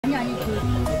Like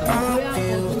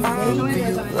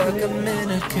I'm in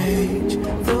a cage.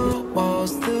 The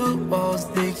walls,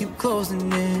 they keep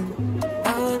closing in.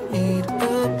 I need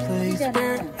a place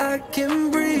where I can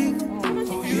breathe.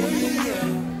 Oh yeah, yeah.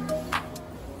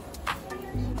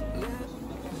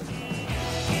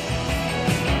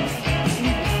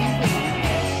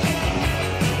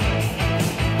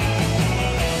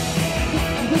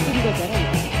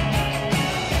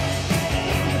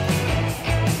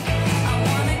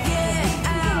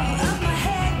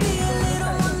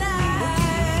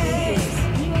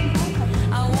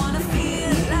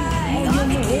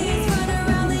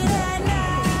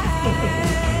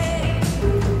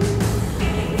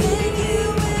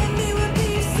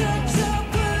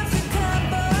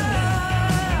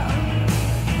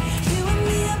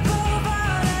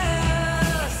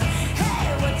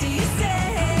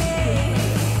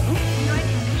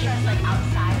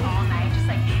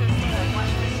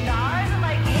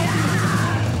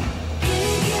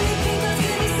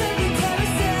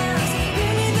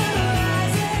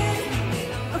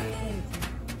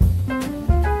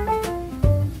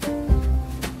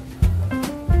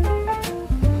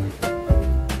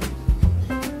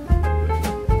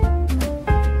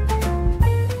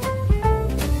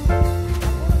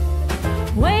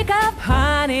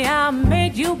 I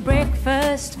made you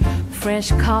breakfast,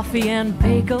 fresh coffee and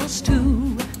bagels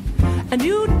too. A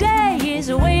new day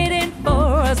is waiting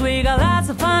for us, we got lots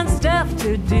of fun stuff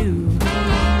to do.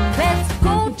 Let's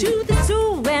go to the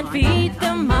zoo and feed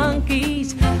the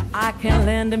monkeys. I can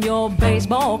lend them your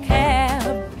baseball cap.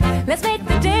 Let's make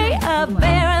the day a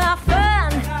barrel of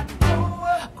fun.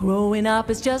 Growing up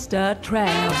is just a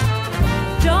trap.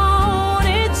 Don't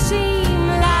it seem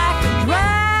like a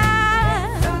drag?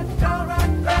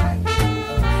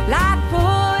 Like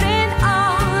putting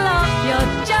all of your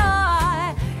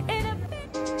joy in a big...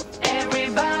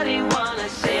 Everybody wanna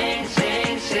sing,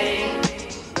 sing, sing.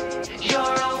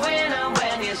 You're a winner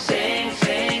when you sing,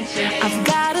 sing, sing. I've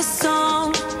got a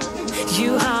song,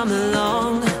 you hum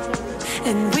along,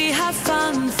 and we have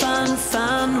fun, fun,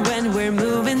 fun when we're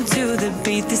moving to the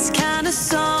beat. This kind of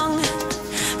song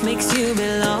makes you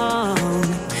belong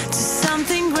to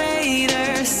something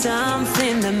greater,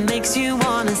 something that makes you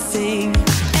wanna sing.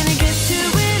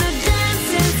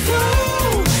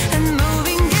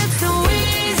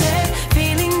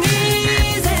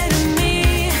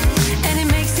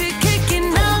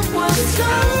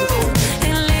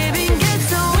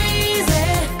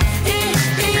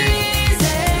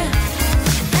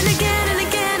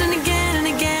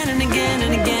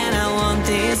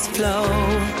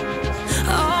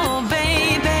 Oh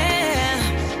baby,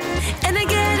 and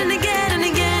again and again and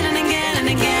again and again and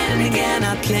again and again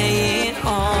I play it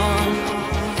on.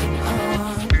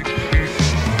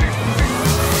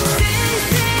 Sing,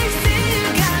 sing, sing, you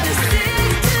gotta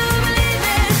sing to believe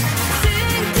it,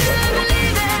 sing to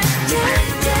believe it, yeah,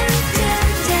 yeah, yeah,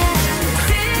 yeah.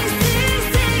 Sing, sing,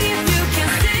 sing, if you can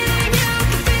sing, you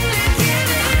can feel it, get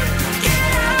in,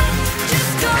 get out,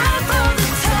 just go for the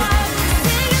top.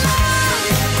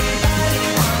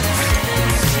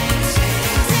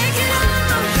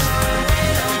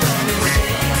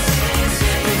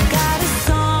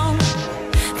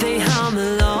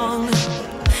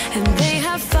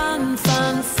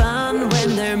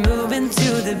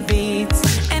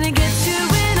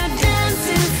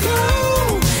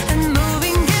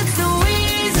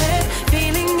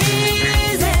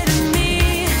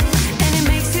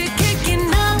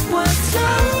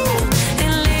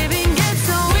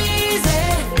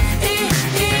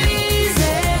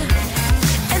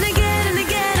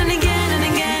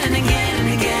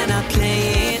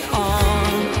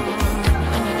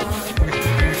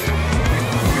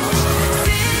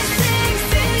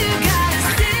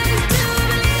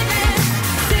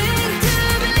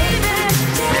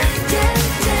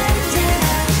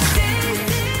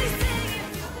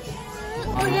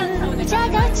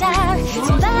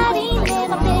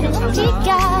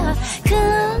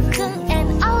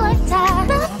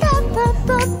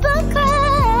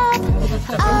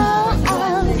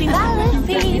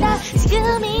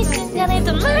 지금 이 순간에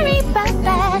또 말이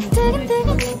빡빡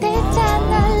두근두근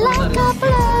되잖아 like a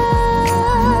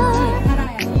blood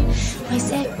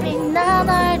회색빛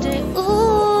나날들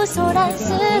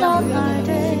소란스러운 날들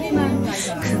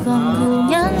그건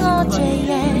그냥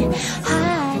어제의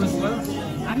하루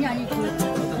아니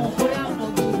고향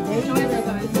거기 내줘야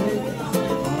돼가지고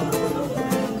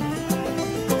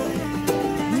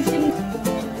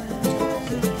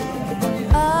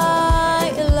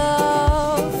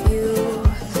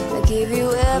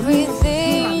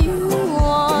everything you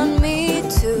want me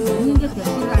to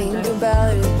think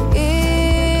about it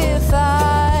if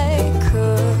I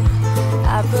could.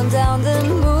 run down the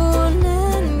moon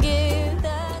and give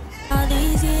that. All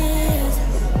these years,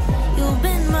 you've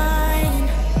been mine.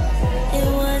 It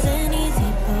wasn't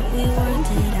easy, but we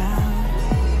worked it out.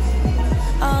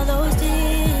 All those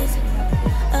days,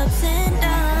 ups and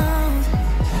downs,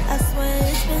 I swear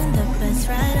it's been the best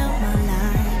ride of my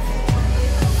life.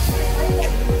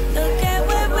 Look at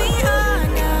where we are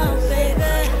now,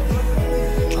 baby.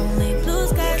 Only blue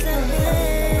skies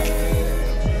ahead.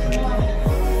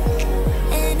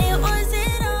 And it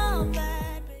wasn't all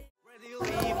bad, baby.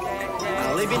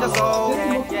 I live in the soul.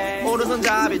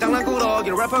 오른손잡이 장난꾸러기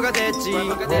래퍼가 됐지.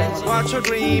 What's your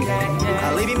dream?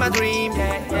 I live in my dream.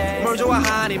 뭘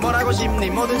좋아하니 뭘 하고 싶니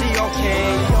뭐든지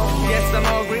okay. Yes I'm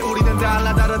agree 우리는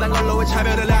달라 다르단 걸로 왜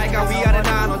차별을 할까 위아래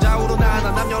나눠 좌우로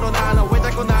나눠 남녀로 나눠 왜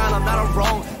자꾸 나눠 나는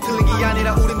wrong 틀린 게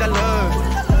아니라 우린 달라.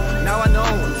 Now I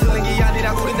know 틀린 게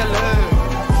아니라 우린 달라.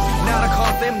 나라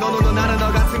컨셉 너는 나는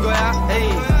너 같은 거야.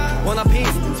 Hey. 원한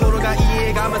peace 서로가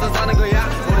이해가면서 사는 거야.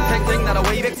 우리 탱탱 나라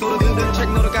웨이백 서로 듣는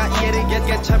책 너로가 이해를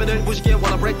get 차별을 무시게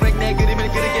wanna break 내 그림을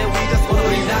그리게 we just wanna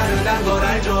우리 다르단 걸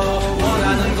알죠.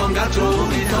 원하는 건 같죠.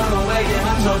 우리 서로에게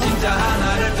맞춰 진짜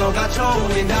하나를 또 갖춰.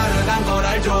 우리 다르단 걸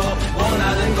알죠.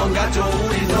 원하는 건 같죠.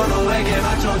 우리 서로에게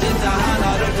맞춰 진짜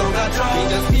하나를 또 갖춰. We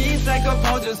just piece like a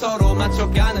puzzle 서로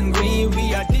맞춰가는 green.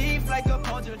 We are deep like a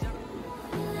puzzle.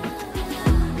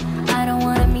 I don't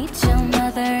wanna meet your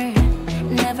mother.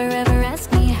 Never ever ask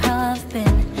me how I've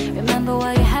been. Remember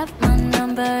why you have my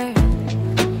number.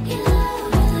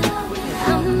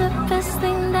 I'm the best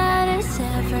thing that has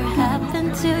ever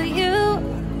happened to you.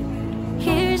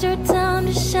 Here's your time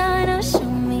to shine. Now show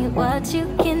me what you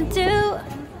can do.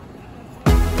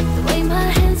 The way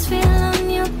my hands feel